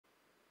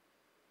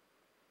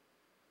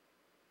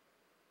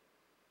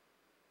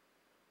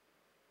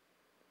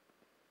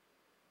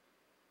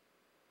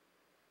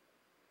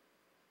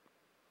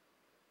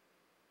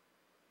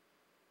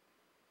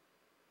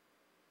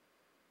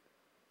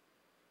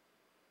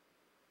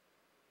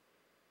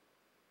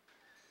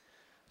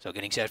So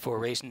getting set for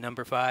race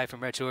number 5 from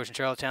Redshores in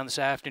Charlottetown this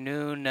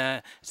afternoon.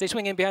 As they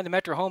swing in behind the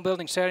Metro Home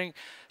Building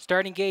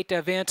starting gate,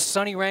 Vance,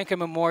 Sonny Rankin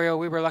Memorial.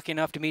 We were lucky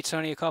enough to meet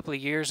Sonny a couple of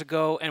years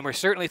ago, and we're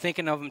certainly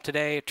thinking of him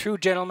today. A true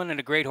gentleman and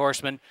a great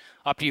horseman.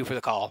 Up to you for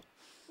the call.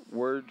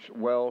 Words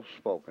well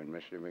spoken,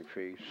 Mr.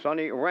 McPhee.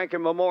 Sonny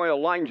Rankin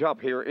Memorial lines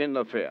up here in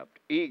the 5th.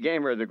 E.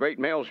 Gamer, the Great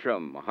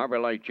Maelstrom, Harbor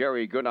Light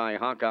Jerry, Good Eye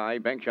Hawkeye,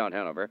 Bankshot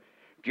Hanover,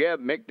 Jeb,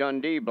 Mick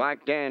Dundee,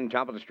 Black Dan,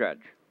 top of the stretch.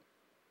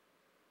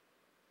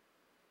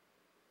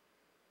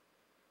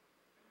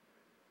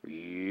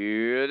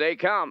 Here they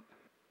come.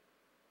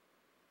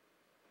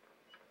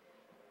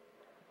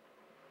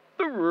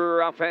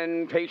 Rough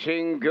and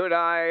pacing, Good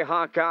Eye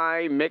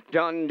Hawkeye, Mick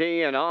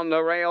Dundee, and on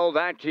the rail,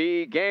 that's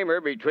E.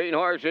 Gamer. Between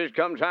horses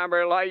comes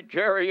Harbor Light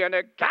Jerry, and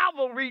a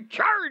cavalry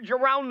charge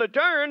around the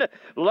turn,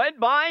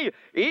 led by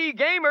E.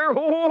 Gamer.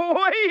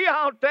 Way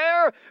out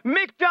there,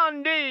 Mick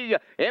Dundee.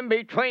 In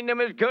between them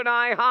is Good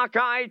Eye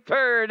Hawkeye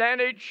third, and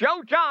it's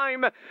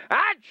showtime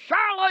at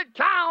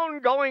Charlottetown,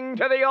 going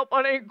to the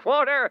opening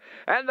quarter,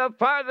 and the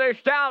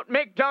farthest out,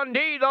 Mick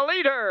Dundee, the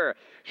leader.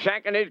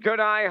 Second is Good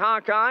Eye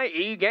Hawkeye.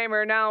 E.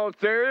 Gamer now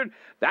third.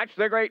 That's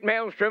the Great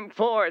Maelstrom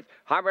fourth.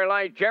 Harbor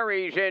Light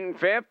Jerry's in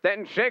fifth.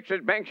 Then sixth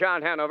is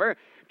Bankshot Hanover.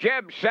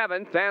 Jeb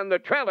seventh. And the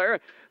trailer,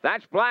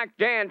 that's Black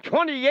Dan,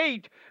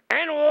 28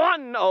 and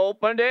 1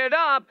 opened it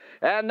up.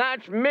 And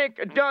that's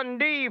Mick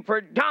Dundee for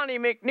Donnie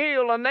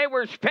McNeil. And they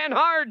were spent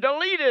hard to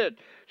lead it.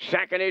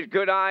 Second is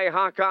Good Eye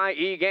Hawkeye.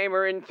 E.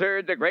 Gamer in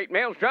third. The Great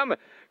Maelstrom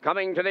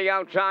coming to the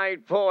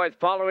outside fourth.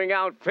 Following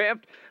out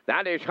fifth,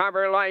 that is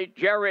Harbor Light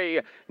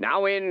Jerry.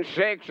 Now in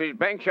sixth is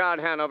Bankshot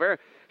Hanover.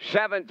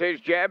 Seventh is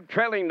Jeb,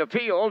 trailing the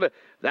field.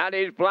 That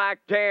is Black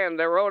Dan.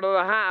 The road to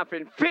the half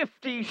in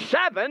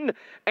 57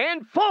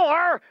 and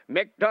 4.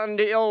 Mick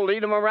Dundee will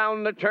lead him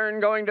around the turn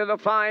going to the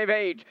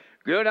 5-8.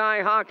 Good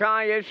Eye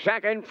Hawkeye is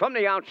second from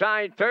the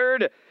outside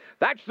third.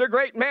 That's the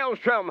Great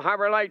Maelstrom.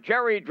 Harbor Light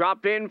Jerry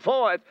dropped in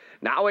fourth.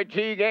 Now it's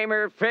E.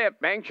 Gamer fifth.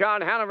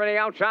 Bankshot Hanover the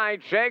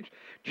outside sixth.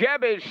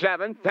 Jeb is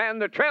seventh.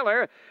 And the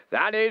trailer,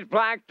 that is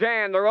Black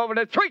Dan. They're over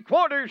to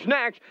 3/4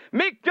 next.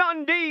 Mick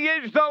Dundee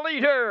is the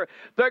leader.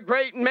 The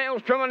Great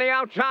Maelstrom on the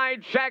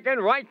outside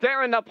second. Right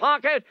there in the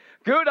pocket.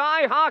 Good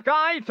Eye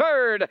Hawkeye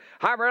third.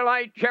 Harbor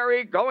Light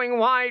Jerry going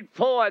wide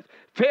fourth.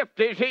 Fifth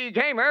is E.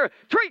 Gamer.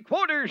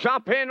 3/4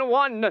 up in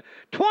 1.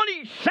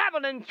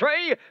 27 and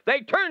 3. They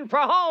turn for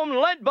home,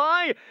 led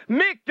by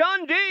Mick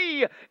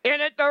Dundee.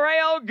 In at the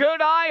rail,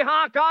 Good Eye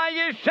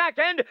Hawkeye is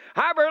second.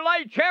 Harbor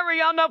Light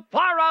Jerry on the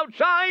far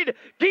outside.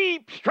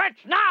 Deep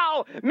stretch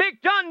now.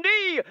 Mick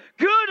Dundee,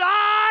 Good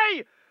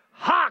Eye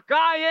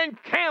Hawkeye,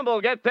 and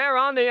Campbell get there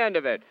on the end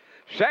of it.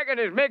 Second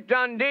is Mick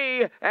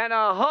Dundee, and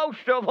a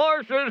host of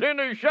horses in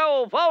the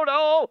show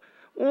photo.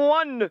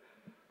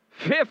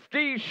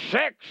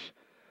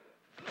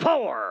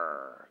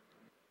 156.4.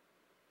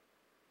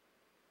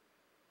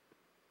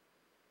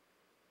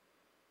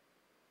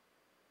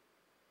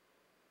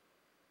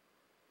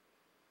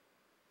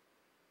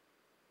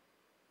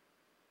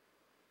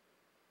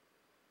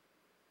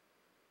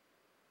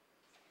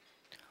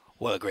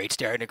 Well, a great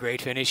start and a great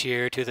finish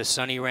here to the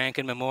Sonny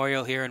Rankin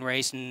Memorial here in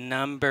race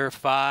number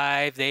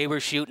 5. They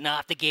were shooting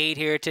off the gate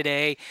here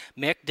today.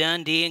 Mick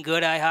Dundee and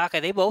Good Eye Hawkeye,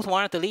 they both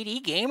wanted the lead. E.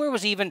 Gamer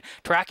was even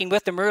tracking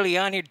with them early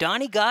on here.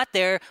 Donnie got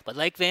there, but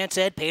like Van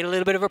said, paid a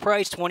little bit of a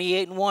price,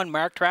 28 and 1.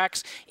 Mark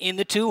tracks in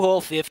the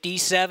 2-hole,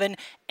 57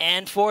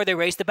 and 4. They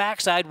raced the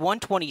backside,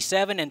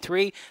 127 and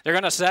 3. They're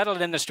going to settle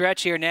it in the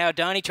stretch here now.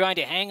 Donnie trying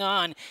to hang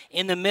on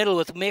in the middle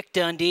with Mick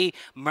Dundee.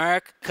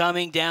 Mark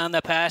coming down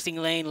the passing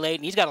lane late,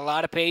 and he's got a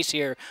lot of pace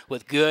here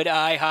with Good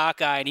Eye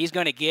Hawkeye, and he's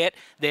going to get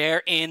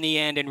there in the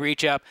end and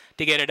reach up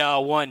to get it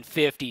all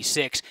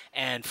 156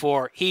 and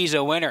 4. He's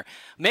a winner.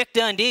 Mick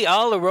Dundee,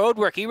 all the road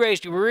work. He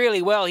raced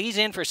really well. He's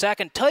in for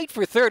second, tight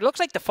for third. Looks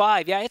like the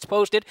 5. Yeah, it's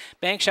posted.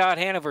 Bankshot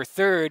Hanover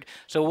third.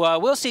 So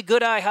we'll see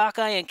Good Eye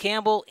Hawkeye and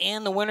Campbell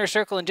in the winner's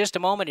circle in just a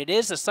moment. It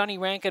is the Sonny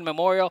Rankin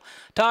Memorial.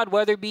 Todd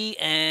Weatherby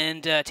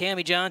and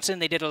Tammy Johnson,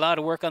 they did a lot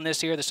of work on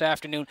this here this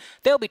afternoon.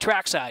 They'll be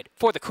trackside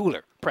for the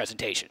cooler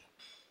presentation.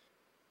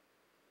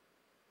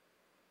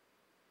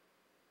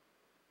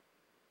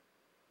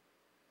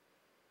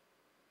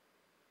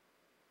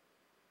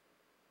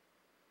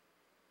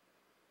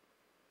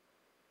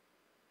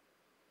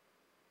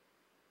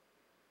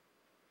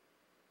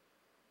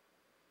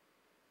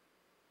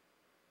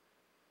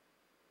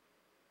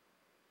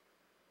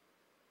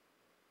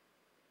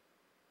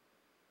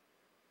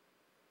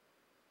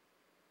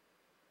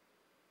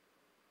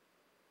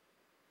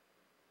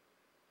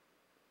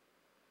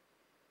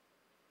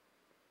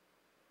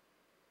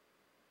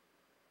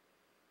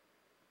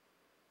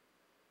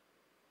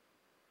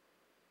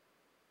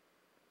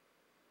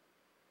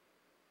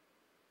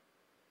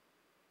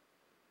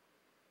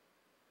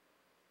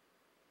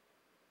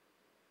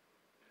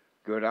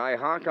 Good Eye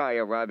Hawkeye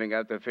arriving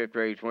at the 5th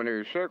race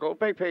winner's circle.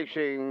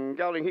 Pacing,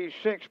 gelding, he's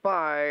 6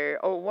 by,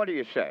 oh, what do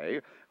you say?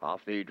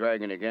 Off the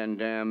Dragon again,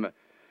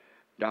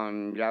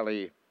 Don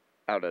Galley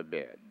out of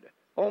bed.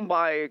 Owned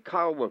by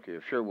Carl Wilkie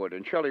of Sherwood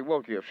and Shelley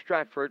Wilkie of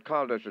Stratford.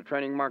 Carl does the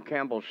training. Mark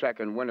Campbell,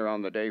 second winner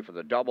on the day for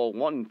the double.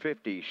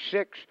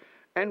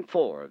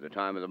 1:56.4 the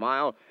time of the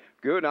mile.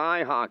 Good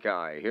Eye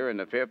Hawkeye here in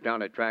the fifth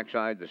down at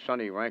trackside, the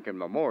Sonny Rankin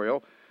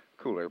Memorial.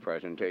 Cooler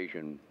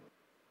presentation.